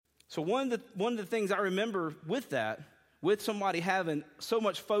So one of the things I remember with that, with somebody having so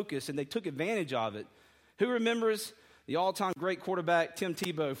much focus and they took advantage of it, who remembers the all-time great quarterback Tim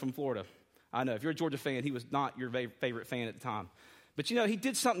Tebow from Florida? I know, if you're a Georgia fan, he was not your favorite fan at the time. But he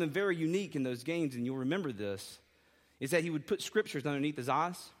did something very unique in those games, and you'll remember this, is that he would put scriptures underneath his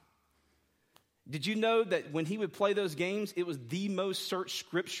eyes. Did you know that when he would play those games, it was the most searched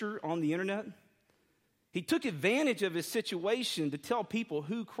scripture on the internet? He took advantage of his situation to tell people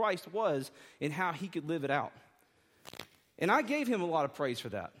who Christ was and how he could live it out. And I gave him a lot of praise for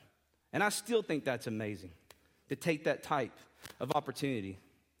that. And I still think that's amazing, to take that type of opportunity.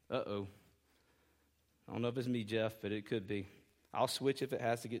 Uh-oh. I don't know if it's me, Jeff, but it could be. I'll switch if it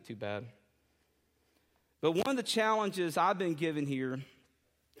has to get too bad. But one of the challenges I've been given here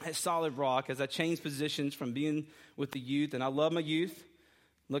at Solid Rock as I changed positions from being with the youth, and I love my youth.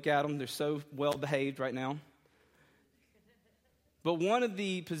 Look at them. They're so well behaved right now. But one of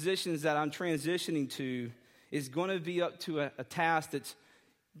the positions that I'm transitioning to is going to be up to a task that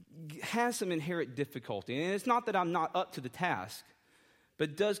has some inherent difficulty. And it's not that I'm not up to the task, but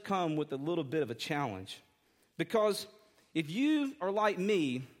it does come with a little bit of a challenge. Because if you are like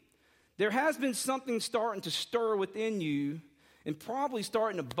me, there has been something starting to stir within you and probably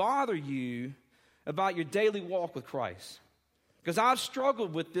starting to bother you about your daily walk with Christ. Because I've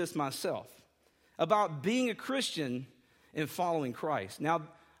struggled with this myself, about being a Christian and following Christ. Now,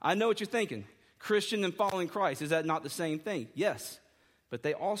 I know what you're thinking. Christian and following Christ, is that not the same thing? Yes, but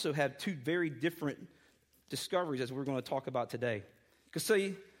they also have two very different discoveries as we're going to talk about today. Because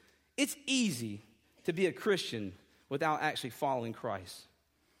see, it's easy to be a Christian without actually following Christ.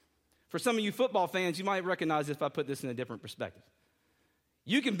 For some of you football fans, you might recognize this if I put this in a different perspective.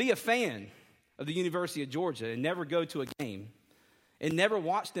 You can be a fan of the University of Georgia and never go to a game and never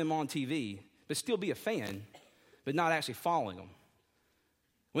watch them on TV, but still be a fan, but not actually following them.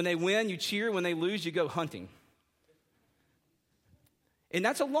 When they win, you cheer. When they lose, you go hunting. And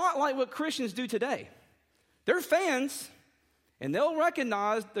that's a lot like what Christians do today. They're fans, and they'll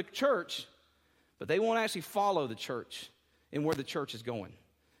recognize the church, but they won't actually follow the church and where the church is going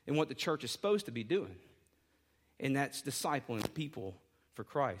and what the church is supposed to be doing. And that's discipling people for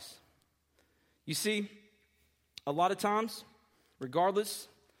Christ. You see, a lot of times, regardless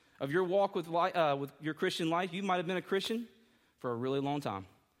of your walk with your Christian life, you might have been a Christian for a really long time.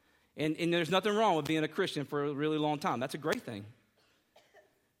 And there's nothing wrong with being a Christian for a really long time. That's a great thing.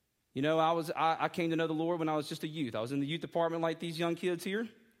 I came to know the Lord when I was just a youth. I was in the youth department like these young kids here,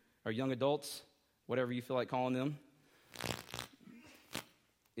 or young adults, whatever you feel like calling them.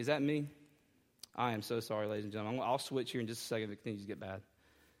 Is that me? I am so sorry, ladies and gentlemen. I'll switch here in just a second if it continues to get bad.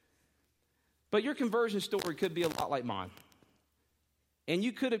 But your conversion story could be a lot like mine. And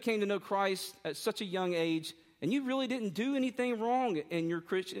you could have came to know Christ at such a young age, and you really didn't do anything wrong in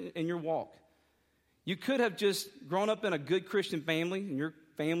your walk. You could have just grown up in a good Christian family, and your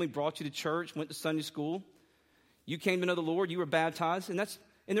family brought you to church, went to Sunday school. You came to know the Lord, you were baptized, and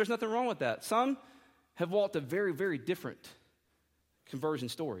there's nothing wrong with that. Some have walked a very, very different conversion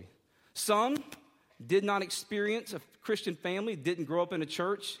story. Some did not experience a Christian family, didn't grow up in a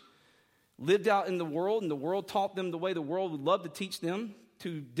church, lived out in the world, and the world taught them the way the world would love to teach them,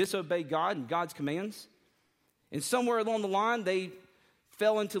 to disobey God and God's commands. And somewhere along the line, they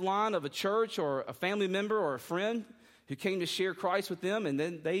fell into line of a church or a family member or a friend who came to share Christ with them, and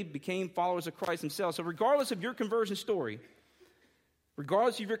then they became followers of Christ themselves. So regardless of your conversion story,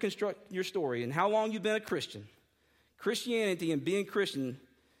 regardless of your story and how long you've been a Christian, Christianity and being Christian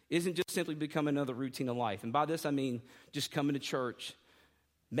isn't just simply becoming another routine of life. And by this, I mean just coming to church,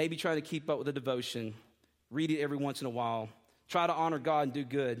 maybe trying to keep up with a devotion, read it every once in a while, try to honor God and do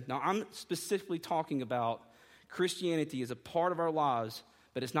good. Now, I'm specifically talking about Christianity is a part of our lives,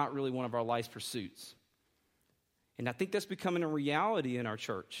 but it's not really one of our life's pursuits. And I think that's becoming a reality in our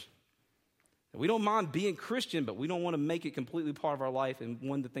church. We don't mind being Christian, but we don't want to make it completely part of our life, and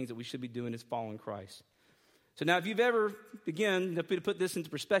one of the things that we should be doing is following Christ. So now if you've ever, again, to put this into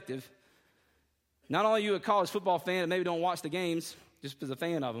perspective, not only are you a college football fan and maybe don't watch the games just as a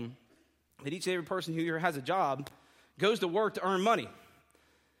fan of them, but each and every person who here has a job goes to work to earn money.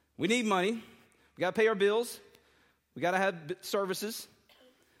 We need money. We got to pay our bills. We got to have services.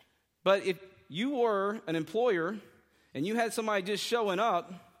 But if you were an employer and you had somebody just showing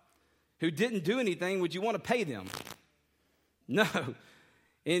up who didn't do anything, would you want to pay them? No.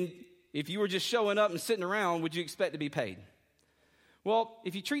 And if you were just showing up and sitting around, would you expect to be paid? Well,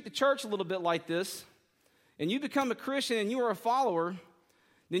 if you treat the church a little bit like this, and you become a Christian and you are a follower,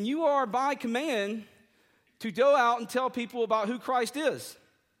 then you are by command to go out and tell people about who Christ is.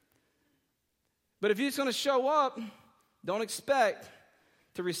 But if you're just going to show up, don't expect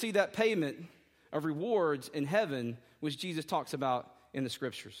to receive that payment of rewards in heaven, which Jesus talks about in the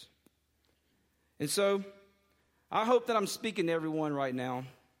scriptures. And so, I hope that I'm speaking to everyone right now,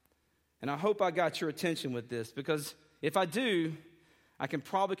 and I hope I got your attention with this, because if I do, I can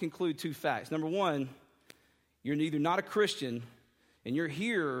probably conclude two facts. Number one, you're either not a Christian, and you're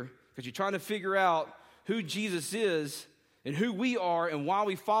here because you're trying to figure out who Jesus is and who we are and why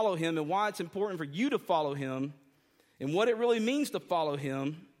we follow him and why it's important for you to follow him and what it really means to follow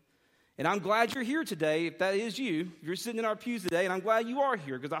him. And I'm glad you're here today. If that is you, if you're sitting in our pews today, and I'm glad you are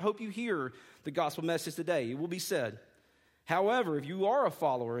here because I hope you hear the gospel message today. It will be said. However, if you are a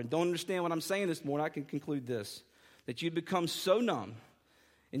follower and don't understand what I'm saying this morning, I can conclude this, that you've become so numb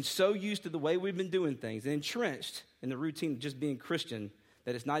and so used to the way we've been doing things and entrenched in the routine of just being Christian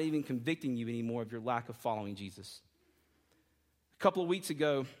that it's not even convicting you anymore of your lack of following Jesus. A couple of weeks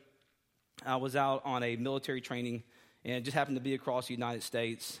ago, I was out on a military training, and it just happened to be across the United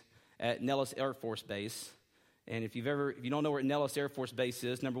States at Nellis Air Force Base. And if you don't know where Nellis Air Force Base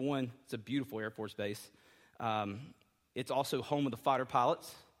is, number one, it's a beautiful Air Force base. It's also home of the fighter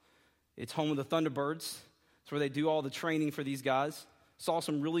pilots. It's home of the Thunderbirds. It's where they do all the training for these guys. Saw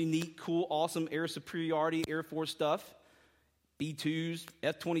some really neat, cool, awesome air superiority Air Force stuff. B-2s,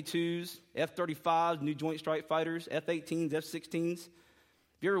 F-22s, F-35s, new Joint Strike Fighters, F-18s, F-16s. If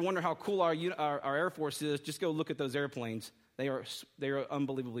you ever wonder how cool our Air Force is, just go look at those airplanes. They are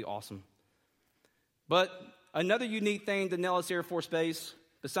unbelievably awesome. But another unique thing to Nellis Air Force Base,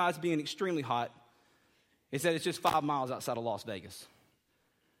 besides being extremely hot, is that it's just 5 miles outside of Las Vegas.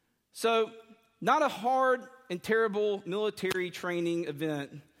 So, not a hard and terrible military training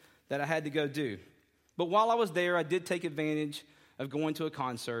event that I had to go do. But while I was there, I did take advantage of going to a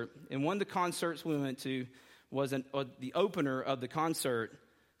concert. And one of the concerts we went to was the opener of the concert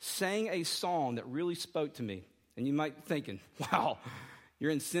sang a song that really spoke to me. And you might be thinking, wow,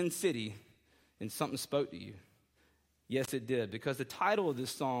 you're in Sin City and something spoke to you. Yes, it did, because the title of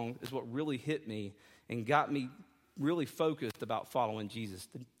this song is what really hit me and got me really focused about following Jesus.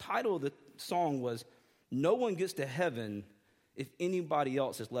 The title of the song was, "No One Gets to Heaven If Anybody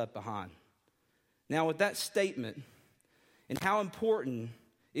Else Is Left Behind." Now, with that statement and how important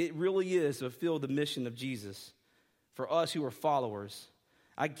it really is to fulfill the mission of Jesus for us who are followers,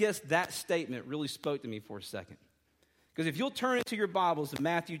 I guess that statement really spoke to me for a second. Because if you'll turn into your Bibles to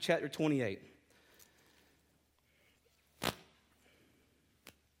Matthew chapter 28.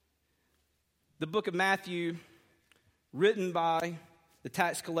 The book of Matthew, written by the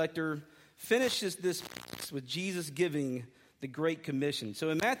tax collector, finishes this with Jesus giving the Great Commission. So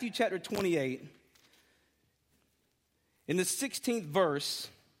in Matthew chapter 28, in the 16th verse,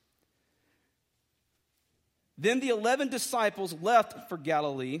 then the 11 disciples left for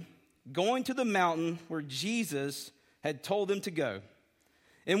Galilee, going to the mountain where Jesus had told them to go.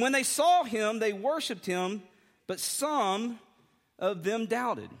 And when they saw him, they worshiped him, but some of them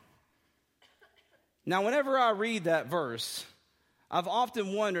doubted. Now, whenever I read that verse, I've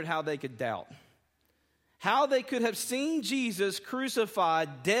often wondered how they could doubt. How they could have seen Jesus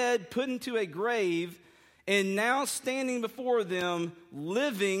crucified, dead, put into a grave, and now standing before them,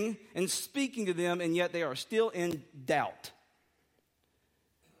 living and speaking to them, and yet they are still in doubt.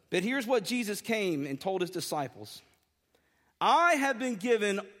 But here's what Jesus came and told his disciples. I have been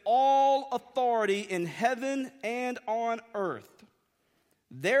given all authority in heaven and on earth.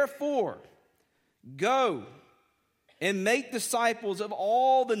 Therefore, go and make disciples of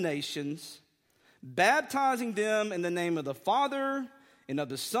all the nations, baptizing them in the name of the Father and of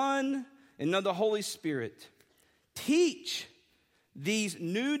the Son and of the Holy Spirit. Teach these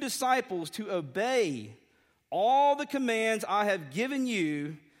new disciples to obey all the commands I have given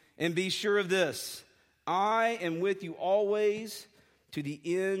you, and be sure of this, I am with you always to the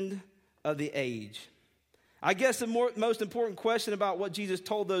end of the age. I guess the most important question about what Jesus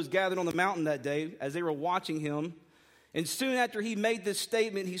told those gathered on the mountain that day as they were watching him, and soon after he made this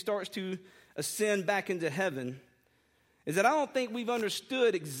statement, he starts to ascend back into heaven, is that I don't think we've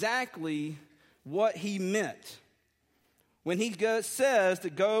understood exactly what he meant when he says to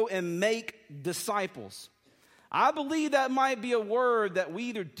go and make disciples. I believe that might be a word that we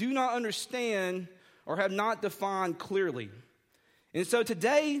either do not understand or have not defined clearly. And so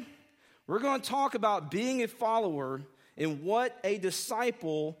today, we're going to talk about being a follower and what a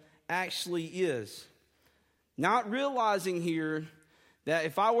disciple actually is. Not realizing here that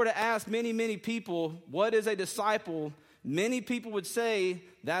if I were to ask many, many people, what is a disciple? Many people would say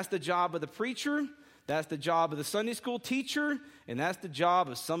that's the job of the preacher, that's the job of the Sunday school teacher, and that's the job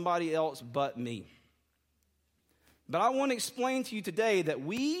of somebody else but me. But I want to explain to you today that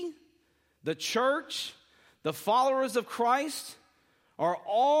we, the church, the followers of Christ, are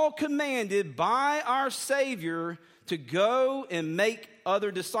all commanded by our Savior to go and make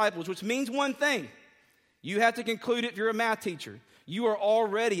other disciples, which means one thing. You have to conclude it if you're a math teacher. You are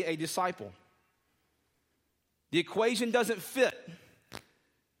already a disciple. The equation doesn't fit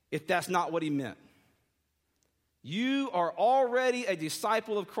if that's not what he meant. You are already a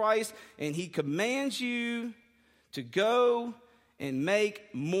disciple of Christ, and he commands you to go and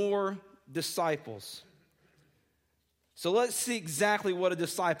make more disciples. So let's see exactly what a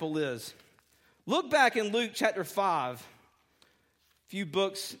disciple is. Look back in Luke chapter 5. A few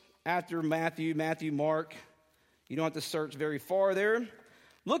books after Matthew, Mark. You don't have to search very far there.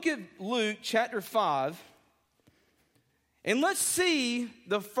 Look at Luke chapter 5. And let's see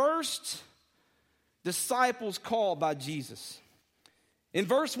the first disciples called by Jesus. In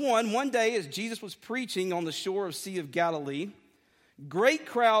verse 1, one day as Jesus was preaching on the shore of Sea of Galilee, great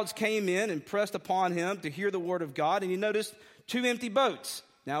crowds came in and pressed upon him to hear the word of God, and he noticed 2 empty boats.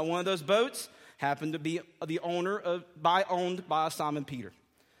 Now, one of those boats happened to be owned by Simon Peter.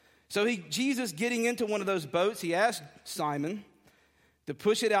 So Jesus getting into one of those boats, he asked Simon to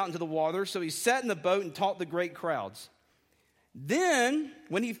push it out into the water. So he sat in the boat and taught the great crowds. Then,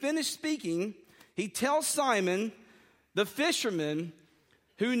 when he finished speaking, he tells Simon, the fisherman,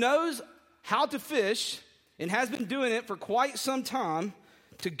 who knows how to fish and has been doing it for quite some time,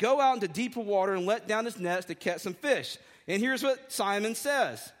 to go out into deeper water and let down his nets to catch some fish. And here's what Simon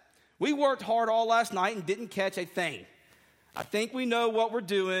says. We worked hard all last night and didn't catch a thing. I think we know what we're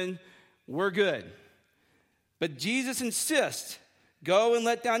doing. We're good. But Jesus insists, go and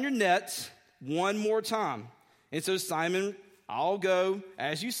let down your nets one more time. And so Simon, I'll go,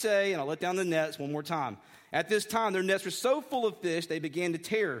 as you say, and I'll let down the nets one more time. At this time, their nets were so full of fish, they began to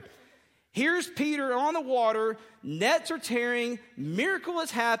tear. Here's Peter on the water, nets are tearing, miracle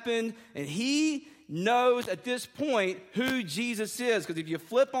has happened, and he knows at this point who Jesus is. Because if you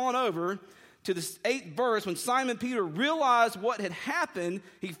flip on over to the 8th verse, when Simon Peter realized what had happened,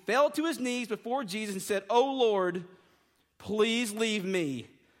 he fell to his knees before Jesus and said, "Oh Lord, please leave me.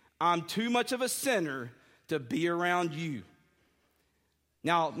 I'm too much of a sinner to be around you."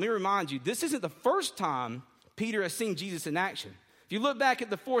 Now, let me remind you, this isn't the first time Peter has seen Jesus in action. If you look back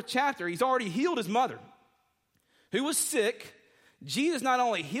at the 4th chapter, he's already healed his mother, who was sick. Jesus not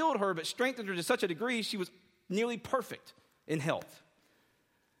only healed her, but strengthened her to such a degree she was nearly perfect in health.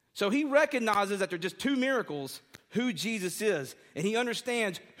 So he recognizes after just 2 miracles who Jesus is, and he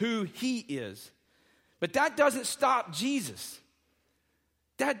understands who he is. But that doesn't stop Jesus.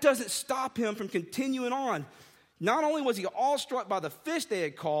 That doesn't stop him from continuing on. Not only was he awestruck by the fish they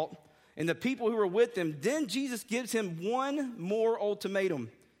had caught and the people who were with him, then Jesus gives him one more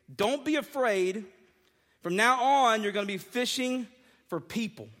ultimatum. Don't be afraid. From now on, you're going to be fishing for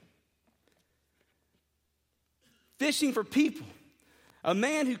people. Fishing for people. A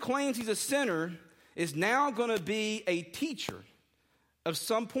man who claims he's a sinner is now going to be a teacher at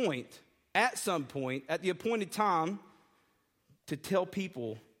some point, at the appointed time, to tell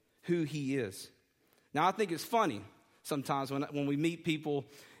people who he is. Now, I think it's funny sometimes when we meet people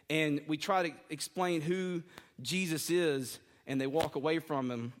and we try to explain who Jesus is, and they walk away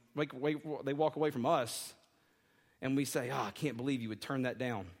from him. They walk away from us, and we say, I can't believe you would turn that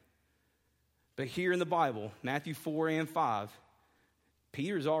down. But here in the Bible, Matthew 4 and 5,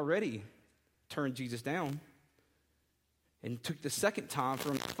 Peter's already turned Jesus down and took the second time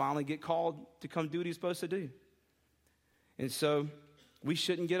for him to finally get called to come do what he's supposed to do. And so we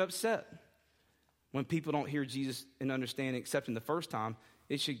shouldn't get upset when people don't hear Jesus and understand except in the first time.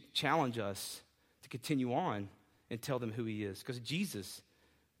 It should challenge us to continue on and tell them who he is, because Jesus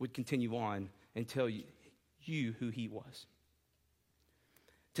would continue on and tell you who he was.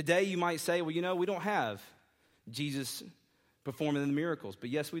 Today you might say, well, we don't have Jesus performing the miracles.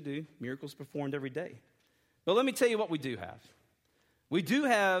 But yes, we do. Miracles performed every day. But let me tell you what we do have. We do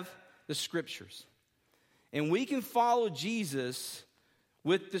have the scriptures. And we can follow Jesus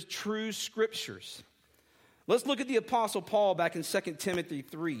with the true scriptures. Let's look at the Apostle Paul back in 2 Timothy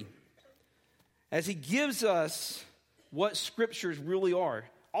 3. As he gives us what scriptures really are.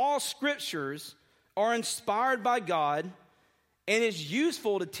 All scriptures are inspired by God and is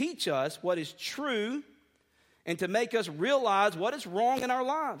useful to teach us what is true and to make us realize what is wrong in our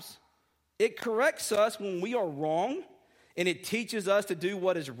lives. It corrects us when we are wrong, and it teaches us to do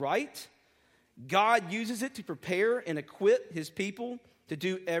what is right. God uses it to prepare and equip his people to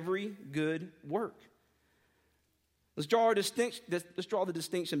do every good work. Let's draw the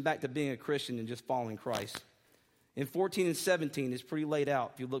distinction back to being a Christian and just following Christ. In 14 and 17, it's pretty laid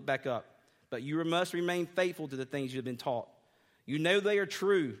out if you look back up. But you must remain faithful to the things you've been taught. You know they are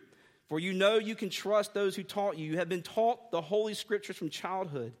true. For you know you can trust those who taught you. You have been taught the Holy Scriptures from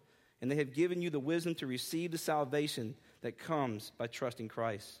childhood, and they have given you the wisdom to receive the salvation that comes by trusting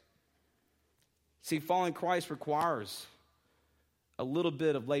Christ. See, following Christ requires a little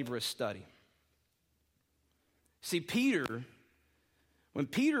bit of laborious study. See, when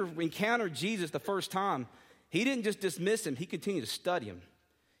Peter encountered Jesus the first time, he didn't just dismiss him, he continued to study him.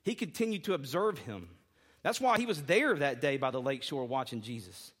 He continued to observe him. That's why he was there that day by the lake shore watching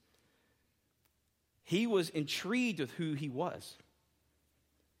Jesus. He was intrigued with who he was.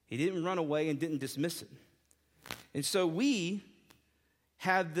 He didn't run away and didn't dismiss it. And so we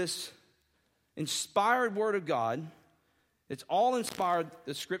have this inspired word of God. It's all inspired,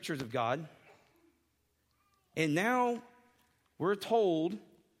 the scriptures of God. And now we're told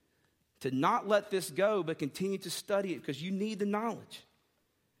to not let this go, but continue to study it because you need the knowledge.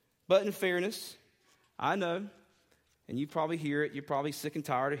 But in fairness, I know, and you probably hear it, you're probably sick and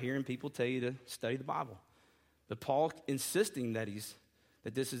tired of hearing people tell you to study the Bible. But Paul insisting that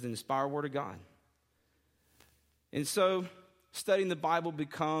this is the inspired word of God. And so studying the Bible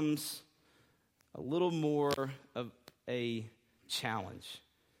becomes a little more of a challenge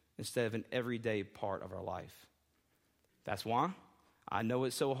instead of an everyday part of our life. That's why I know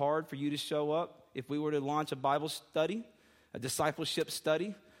it's so hard for you to show up if we were to launch a Bible study, a discipleship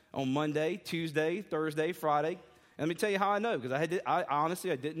study on Monday, Tuesday, Thursday, Friday. And let me tell you how I know, because I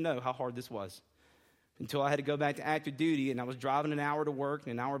honestly didn't know how hard this was until I had to go back to active duty, and I was driving an hour to work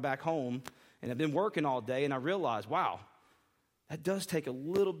and an hour back home, and I've been working all day, and I realized, wow, that does take a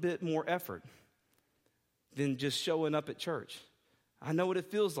little bit more effort than just showing up at church. I know what it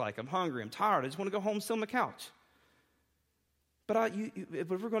feels like. I'm hungry. I'm tired. I just want to go home and sit on the couch. But if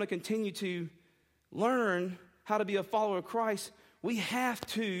we're going to continue to learn how to be a follower of Christ, we have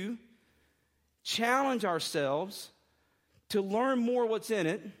to challenge ourselves to learn more what's in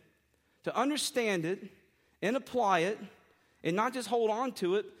it, to understand it and apply it, and not just hold on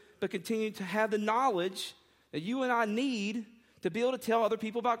to it, but continue to have the knowledge that you and I need to be able to tell other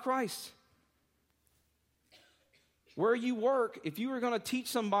people about Christ. Where you work, if you were going to teach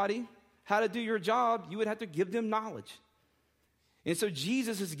somebody how to do your job, you would have to give them knowledge. And so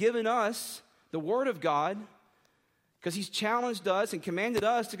Jesus has given us the Word of God because He's challenged us and commanded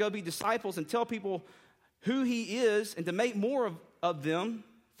us to go be disciples and tell people who He is and to make more of them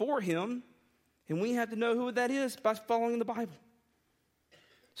for Him. And we have to know who that is by following the Bible.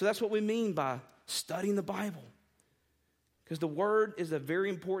 So that's what we mean by studying the Bible. Because the Word is a very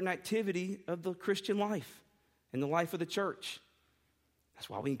important activity of the Christian life and the life of the church. That's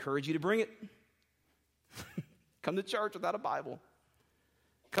why we encourage you to bring it. Come to church without a Bible.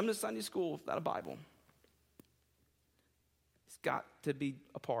 Come to Sunday school without a Bible. It's got to be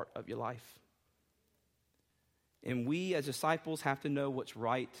a part of your life. And we as disciples have to know what's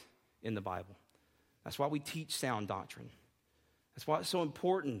right in the Bible. That's why we teach sound doctrine. That's why it's so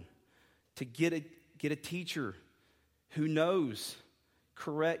important to get a teacher who knows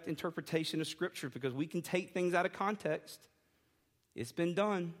correct interpretation of Scripture, because we can take things out of context. It's been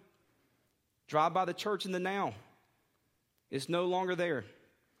done. Drive by the church in the now. It's no longer there.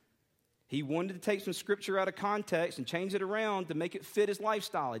 He wanted to take some Scripture out of context and change it around to make it fit his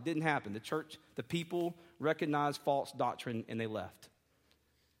lifestyle. It didn't happen. The church, the people recognized false doctrine and they left.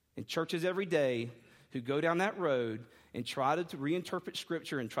 And churches every day who go down that road and try to reinterpret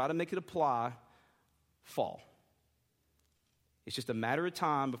Scripture and try to make it apply fall. It's just a matter of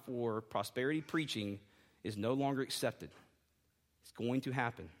time before prosperity preaching is no longer accepted. It's going to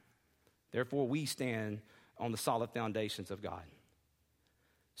happen. Therefore, we stand on the solid foundations of God.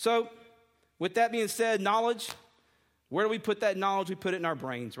 So, with that being said, knowledge, where do we put that knowledge? We put it in our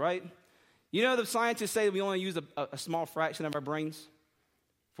brains, right? You know, the scientists say that we only use a small fraction of our brains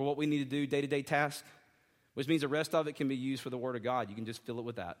for what we need to do, day-to-day tasks, which means the rest of it can be used for the Word of God. You can just fill it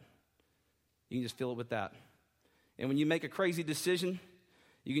with that. You can just fill it with that. And when you make a crazy decision,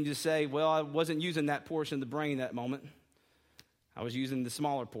 you can just say, well, I wasn't using that portion of the brain that moment. I was using the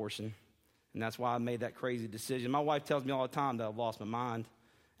smaller portion, and that's why I made that crazy decision. My wife tells me all the time that I've lost my mind,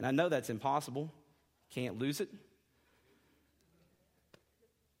 and I know that's impossible. Can't lose it.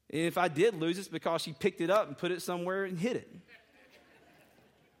 And if I did lose it, it's because she picked it up and put it somewhere and hid it.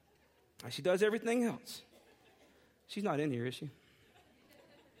 Like she does everything else. She's not in here, is she?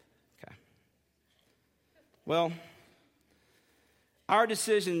 Okay. Well, our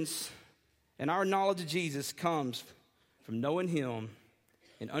decisions and our knowledge of Jesus comes from knowing Him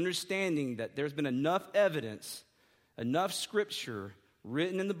and understanding that there's been enough evidence, enough Scripture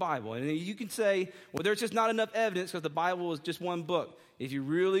written in the Bible. And you can say, well, there's just not enough evidence because the Bible is just one book. If you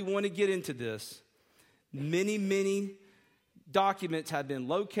really want to get into this, many, many documents have been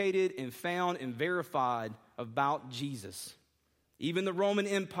located and found and verified about Jesus. Even the Roman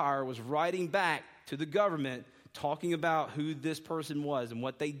Empire was writing back to the government talking about who this person was and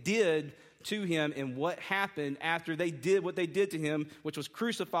what they did to him and what happened after they did what they did to him, which was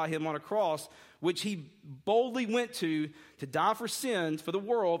crucify him on a cross, which he boldly went to die for sins, for the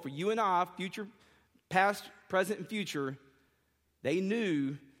world, for you and I, future, past, present, and future. They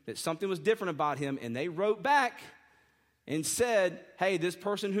knew that something was different about him, and they wrote back and said, hey, this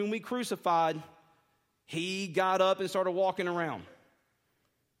person whom we crucified, he got up and started walking around.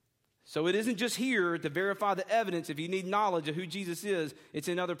 So it isn't just here to verify the evidence. If you need knowledge of who Jesus is, it's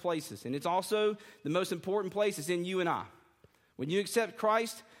in other places. And it's also the most important place is in you and I. When you accept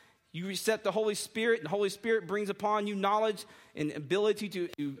Christ, you accept the Holy Spirit, and the Holy Spirit brings upon you knowledge and ability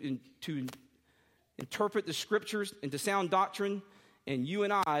to interpret the Scriptures and to sound doctrine, and you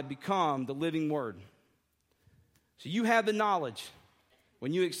and I become the living Word. So you have the knowledge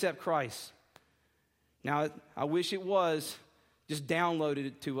when you accept Christ. Now, I wish it was just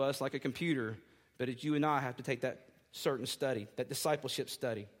downloaded to us like a computer, but it's you and I have to take that certain study, that discipleship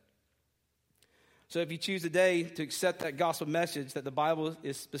study. So if you choose today to accept that gospel message that the Bible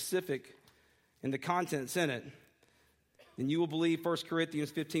is specific in the contents in it, then you will believe 1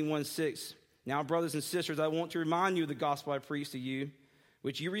 Corinthians 15:1-6. Now, brothers and sisters, I want to remind you of the gospel I preached to you,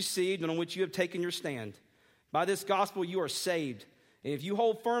 which you received and on which you have taken your stand. By this gospel you are saved. And if you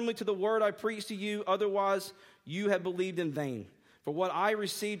hold firmly to the word I preached to you, otherwise you have believed in vain. For what I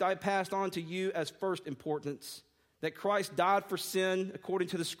received I passed on to you as first importance, that Christ died for sin according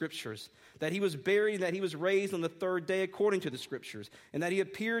to the Scriptures, that he was buried and that he was raised on the third day according to the Scriptures, and that he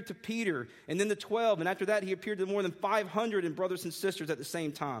appeared to Peter and then to 12, and after that he appeared to more than 500 and brothers and sisters at the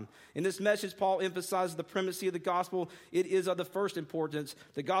same time. In this message, Paul emphasizes the primacy of the gospel. It is of the first importance.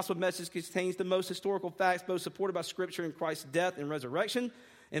 The gospel message contains the most historical facts, both supported by Scripture and Christ's death and resurrection,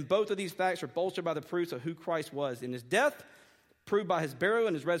 and both of these facts are bolstered by the proofs of who Christ was in his death, proved by his burial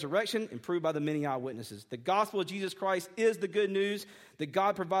and his resurrection, and proved by the many eyewitnesses. The gospel of Jesus Christ is the good news that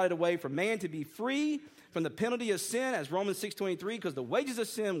God provided a way for man to be free from the penalty of sin, as Romans 6:23, because the wages of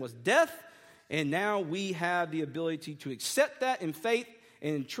sin was death, and now we have the ability to accept that in faith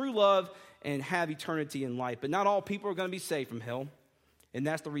and in true love and have eternity in life. But not all people are going to be saved from hell, and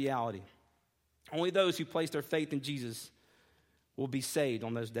that's the reality. Only those who place their faith in Jesus will be saved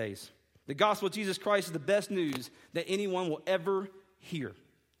on those days. The gospel of Jesus Christ is the best news that anyone will ever hear.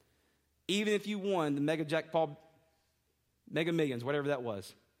 Even if you won the mega jackpot, mega millions, whatever that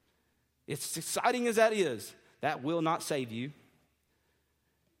was. It's exciting as that is, that will not save you.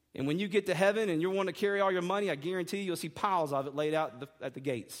 And when you get to heaven and you're wanting to carry all your money, I guarantee you'll see piles of it laid out at the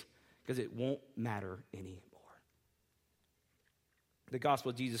gates, because it won't matter anymore. The gospel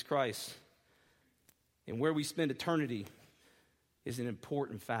of Jesus Christ and where we spend eternity is an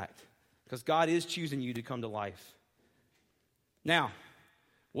important fact, because God is choosing you to come to life. Now,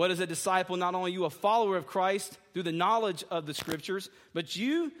 what is a disciple? Not only are you a follower of Christ through the knowledge of the Scriptures, but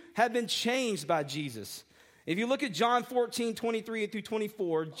you have been changed by Jesus. If you look at John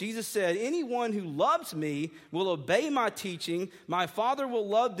 14:23-24, Jesus said, anyone who loves me will obey my teaching. My Father will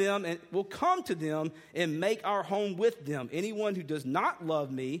love them and will come to them and make our home with them. Anyone who does not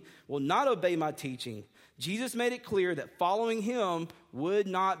love me will not obey my teaching. Jesus made it clear that following him would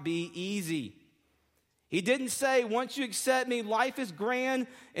not be easy. He didn't say, once you accept me, life is grand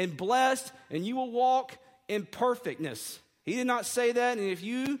and blessed and you will walk in perfectness. He did not say that. And if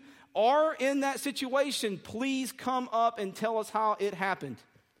you are in that situation, please come up and tell us how it happened.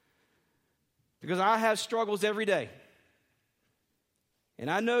 Because I have struggles every day.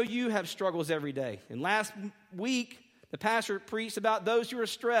 And I know you have struggles every day. And last week, the pastor preached about those who are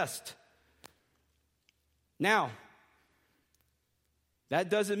stressed. Now, that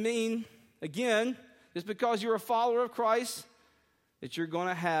doesn't mean, again, just because you're a follower of Christ, that you're going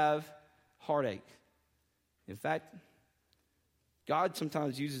to have heartache. In fact, God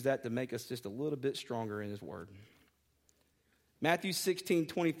sometimes uses that to make us just a little bit stronger in his word. Matthew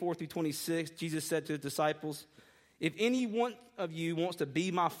 16:24-26, Jesus said to his disciples, if any one of you wants to be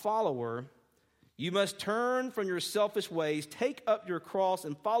my follower, you must turn from your selfish ways, take up your cross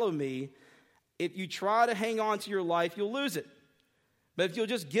and follow me. If you try to hang on to your life, you'll lose it. But if you'll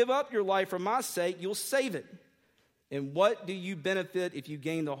just give up your life for my sake, you'll save it. And what do you benefit if you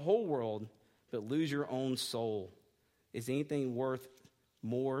gain the whole world but lose your own soul? Is anything worth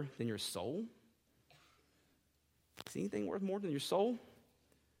more than your soul? Is anything worth more than your soul?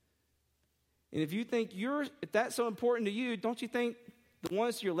 And if you think if that's so important to you, don't you think the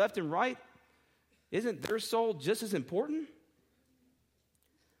ones to your left and right, isn't their soul just as important?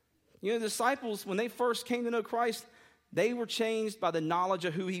 You know, the disciples, when they first came to know Christ, They were changed by the knowledge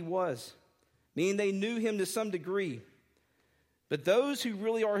of who he was, meaning they knew him to some degree. But those who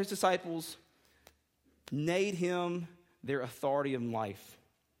really are his disciples made him their authority in life.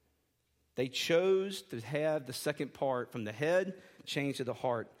 They chose to have the second part, from the head changed to the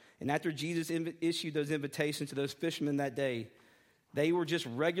heart. And after Jesus issued those invitations to those fishermen that day, they were just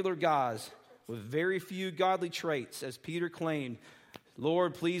regular guys with very few godly traits. As Peter claimed,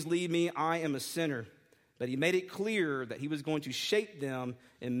 "Lord, please lead me, I am a sinner." But he made it clear that he was going to shape them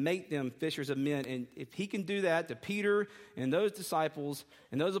and make them fishers of men. And if he can do that to Peter and those disciples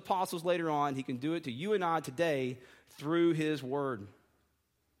and those apostles later on, he can do it to you and I today through his word.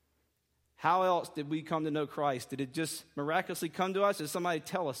 How else did we come to know Christ? Did it just miraculously come to us? Did somebody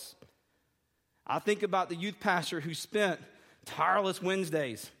tell us? I think about the youth pastor who spent tireless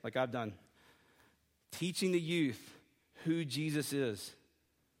Wednesdays, like I've done, teaching the youth who Jesus is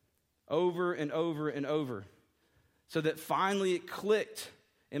over and over and over, so that finally it clicked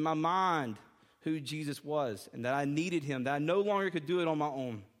in my mind who Jesus was and that I needed him, that I no longer could do it on my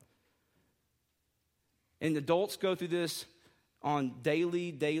own. And adults go through this on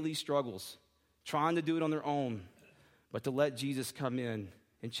daily struggles, trying to do it on their own, but to let Jesus come in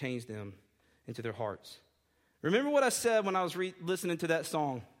and change them into their hearts. Remember what I said when I was listening to that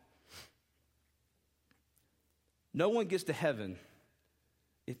song? No one gets to heaven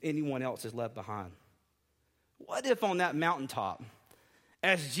if anyone else is left behind. What if on that mountaintop,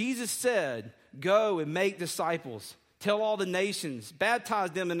 as Jesus said, "Go and make disciples, tell all the nations,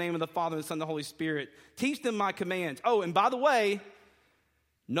 baptize them in the name of the Father, and the Son, and the Holy Spirit, teach them my commands. Oh, and by the way,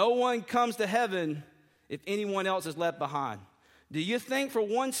 no one comes to heaven if anyone else is left behind." Do you think for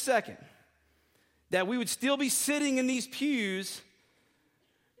 1 second that we would still be sitting in these pews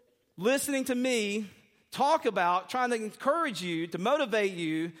listening to me talk about, trying to encourage you, to motivate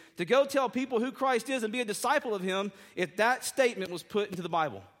you to go tell people who Christ is and be a disciple of him, if that statement was put into the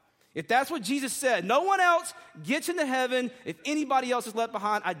Bible? If that's what Jesus said, no one else gets into heaven if anybody else is left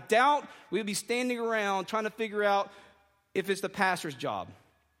behind, I doubt we would be standing around trying to figure out if it's the pastor's job.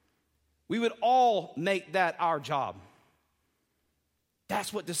 We would all make that our job.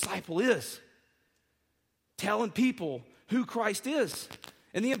 That's what disciple is. Telling people who Christ is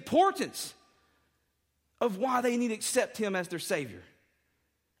and the importance of why they need to accept him as their Savior.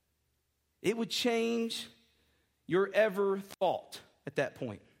 It would change your ever thought at that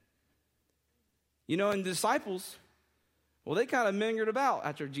point. You know, and the disciples, well, they kind of mingered about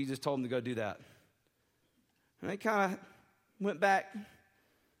after Jesus told them to go do that. And they kind of went back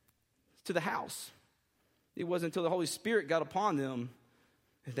to the house. It wasn't until the Holy Spirit got upon them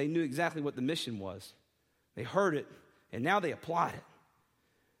that they knew exactly what the mission was. They heard it, and now they applied it.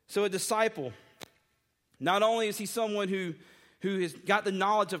 So a disciple, not only is he someone who has got the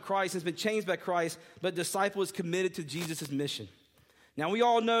knowledge of Christ and has been changed by Christ, but a disciple is committed to Jesus' mission. Now, we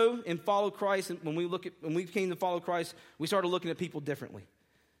all know and follow Christ, and when we came to follow Christ, we started looking at people differently.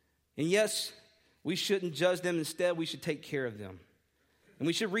 And yes, we shouldn't judge them. Instead, we should take care of them. And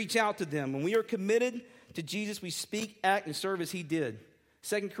we should reach out to them. When we are committed to Jesus, we speak, act, and serve as he did.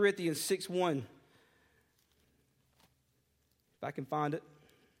 2 Corinthians 6:1. If I can find it.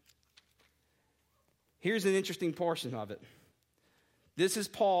 Here's an interesting portion of it. This is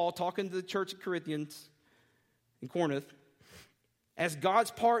Paul talking to the church of Corinthians in Corinth. As God's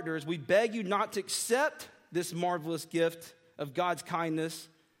partners, we beg you not to accept this marvelous gift of God's kindness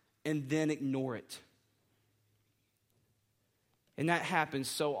and then ignore it. And that happens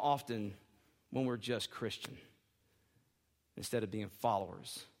so often when we're just Christian instead of being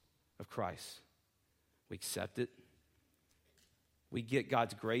followers of Christ. We accept it. We get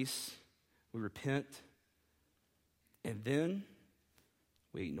God's grace. We repent. And then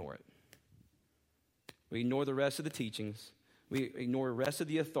we ignore it. We ignore the rest of the teachings. We ignore the rest of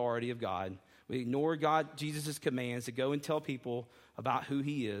the authority of God. We ignore Jesus' commands to go and tell people about who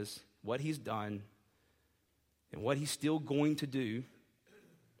he is, what he's done, and what he's still going to do.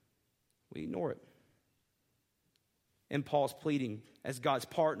 We ignore it. And Paul's pleading, as God's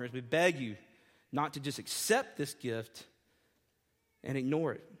partners, we beg you not to just accept this gift and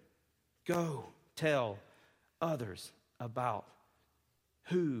ignore it. Go tell others about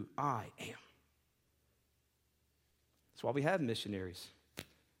who I am. That's why we have missionaries,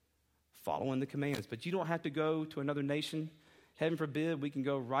 following the commands. But you don't have to go to another nation. Heaven forbid, we can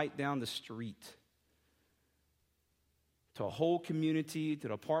go right down the street to a whole community, to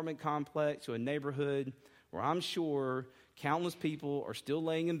an apartment complex, to a neighborhood where I'm sure countless people are still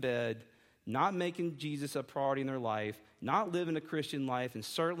laying in bed, not making Jesus a priority in their life, not living a Christian life, and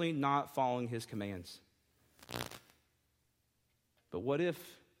certainly not following his commands. But what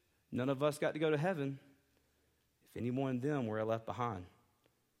if none of us got to go to heaven if any one of them were left behind.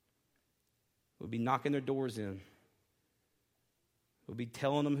 We'll be knocking their doors in. We'll be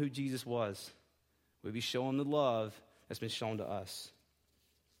telling them who Jesus was. We'll be showing the love that's been shown to us.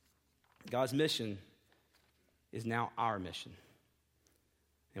 God's mission is now our mission.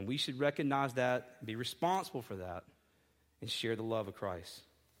 And we should recognize that, be responsible for that, and share the love of Christ.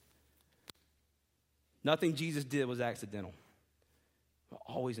 Nothing Jesus did was accidental, but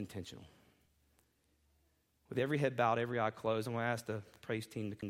always intentional. With every head bowed, every eye closed, I'm going to ask the praise team to come.